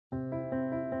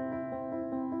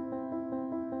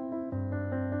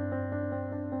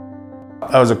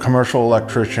I was a commercial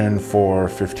electrician for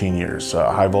 15 years,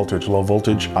 high voltage, low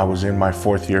voltage. I was in my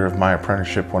 4th year of my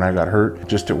apprenticeship when I got hurt.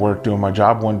 Just at work doing my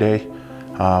job one day,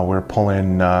 we were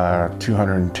pulling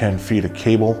 210 feet of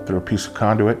cable through a piece of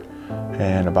conduit,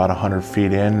 and about 100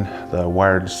 feet in, the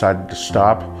wire decided to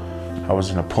stop. I was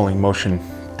in a pulling motion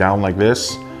down like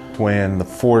this. When the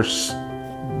force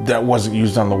that wasn't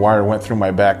used on the wire went through my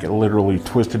back, it literally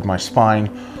twisted my spine.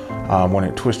 When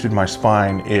it twisted my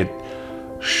spine, it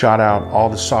shot out all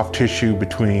the soft tissue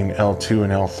between L2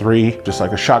 and L3, just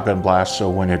like a shotgun blast. So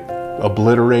when it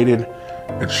obliterated,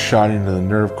 it shot into the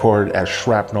nerve cord as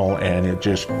shrapnel, and it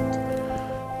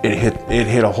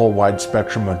hit a whole wide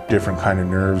spectrum of different kind of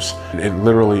nerves. It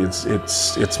literally,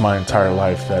 it's my entire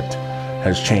life that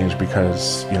has changed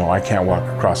because, you know, I can't walk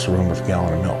across the room with a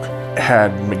gallon of milk.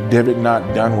 Had McDivitt not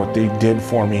done what they did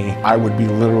for me, I would be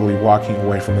literally walking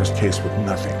away from this case with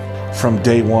nothing. From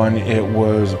day one, it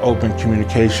was open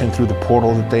communication through the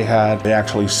portal that they had. They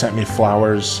actually sent me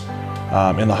flowers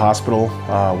in the hospital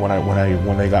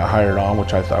when they got hired on,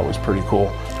 which I thought was pretty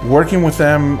cool. Working with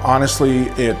them, honestly,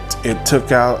 it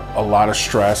took out a lot of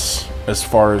stress as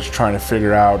far as trying to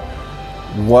figure out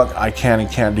what I can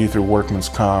and can't do through workman's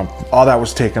comp. All that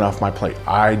was taken off my plate.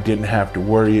 I didn't have to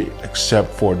worry except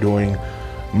for doing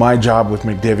my job with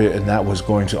McDivitt, and that was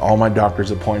going to all my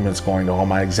doctor's appointments, going to all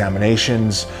my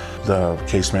examinations. The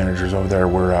case managers over there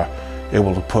were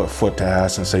able to put foot to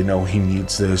ass and say, no, he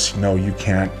needs this, no, you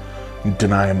can't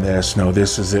deny him this, no,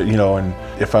 this is it, you know. And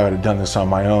if I would have done this on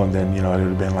my own, then, you know, it would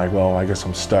have been like, well, I guess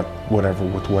I'm stuck with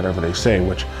whatever they say,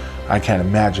 which I can't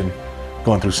imagine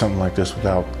going through something like this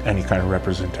without any kind of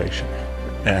representation.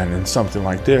 And in something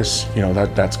like this, you know,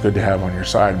 that's good to have on your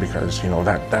side, because, you know,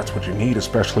 that's what you need,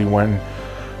 especially when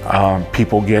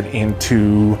people get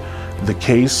into the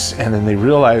case and then they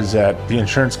realize that the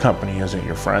insurance company isn't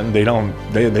your friend. They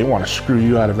want to screw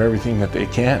you out of everything that they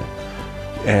can.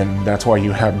 And that's why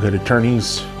you have good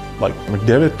attorneys like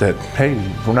McDivitt that, hey,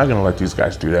 we're not going to let these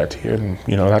guys do that to you. And,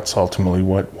 you know, that's ultimately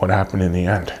what happened in the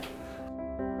end.